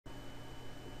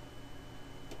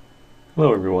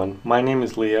Hello everyone, my name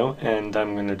is Leo and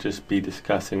I'm going to just be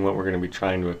discussing what we're going to be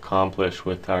trying to accomplish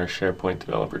with our SharePoint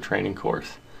Developer Training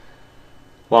course.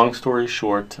 Long story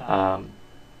short, I've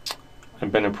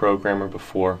been a programmer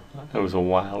before. It was a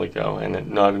while ago, and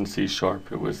not in C#,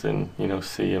 it was in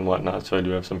C and whatnot, so I do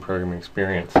have some programming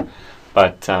experience.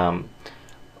 But I'm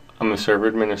a server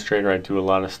administrator. I do a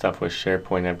lot of stuff with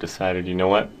SharePoint. I've decided, you know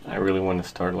what, I really want to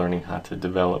start learning how to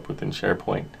develop within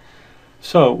SharePoint.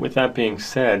 So with that being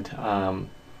said, I'm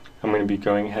going to be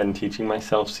going ahead and teaching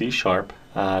myself C#.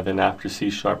 Then after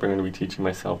C#, I'm going to be teaching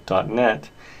myself .NET.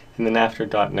 And then after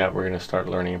 .NET, we're going to start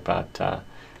learning about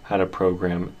how to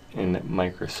program in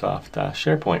Microsoft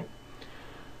SharePoint.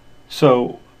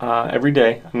 So every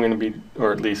day, I'm going to be,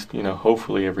 or at least,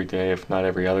 hopefully every day, if not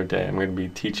every other day, I'm going to be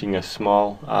teaching a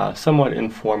small, somewhat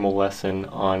informal lesson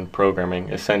on programming.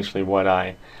 Essentially what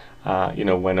I,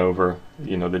 went over,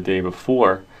 the day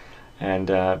before,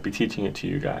 and be teaching it to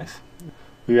you guys.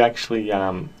 We actually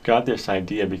got this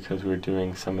idea because we were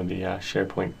doing some of the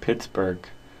SharePoint Pittsburgh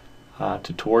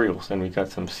tutorials, and we got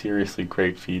some seriously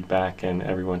great feedback, and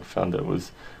everyone found it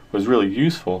was really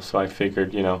useful. So I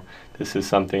figured, this is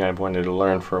something I've wanted to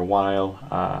learn for a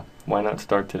while. Why not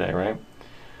start today, right?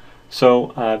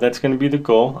 So that's going to be the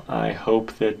goal. I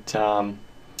hope that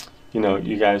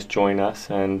you guys join us,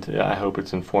 and I hope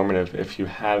it's informative. If you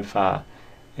have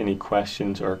any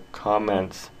questions or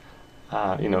comments,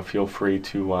 feel free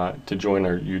to join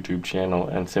our YouTube channel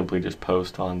and simply just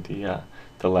post on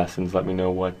the lessons. Let me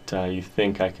know what you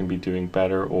think I can be doing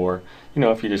better, or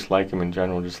if you just like them in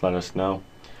general, just let us know.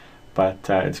 But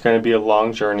it's going to be a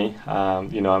long journey.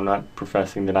 I'm not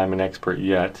professing that I'm an expert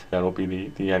yet. That'll be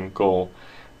the end goal.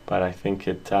 But I think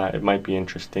it might be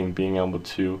interesting being able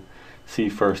to see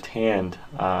firsthand.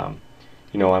 I'm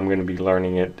going to be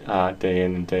learning it day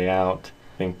in and day out.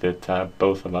 I think that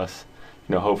both of us,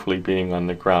 hopefully being on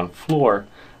the ground floor,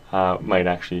 might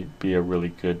actually be a really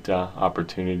good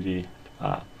opportunity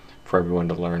for everyone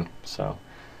to learn. So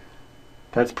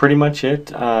that's pretty much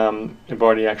it. I've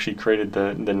already actually created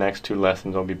the next two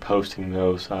lessons. I'll be posting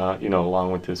those,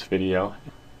 along with this video.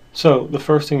 So the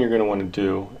first thing you're going to want to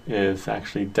do is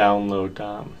actually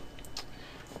download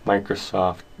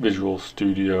Microsoft Visual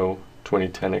Studio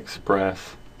 2010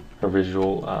 Express, or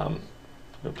Visual.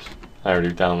 Oops, I already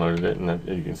downloaded it, and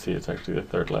you can see it's actually the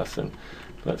third lesson.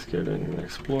 Let's go to and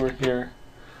explore here.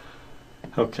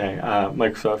 Okay,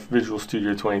 Microsoft Visual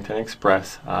Studio 2010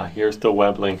 Express. Here's the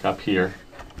web link up here.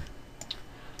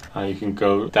 You can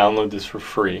go download this for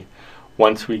free.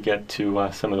 Once we get to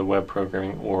some of the web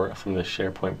programming or some of the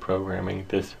SharePoint programming,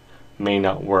 this may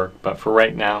not work, but for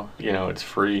right now, it's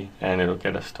free and it'll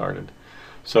get us started.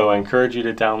 So I encourage you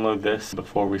to download this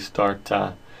before we start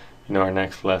our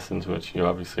next lessons, which you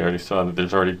obviously already saw that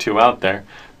there's already two out there.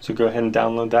 So go ahead and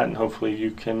download that, and hopefully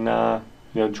you can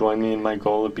join me in my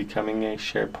goal of becoming a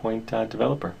SharePoint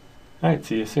developer. Alright,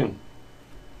 see you soon.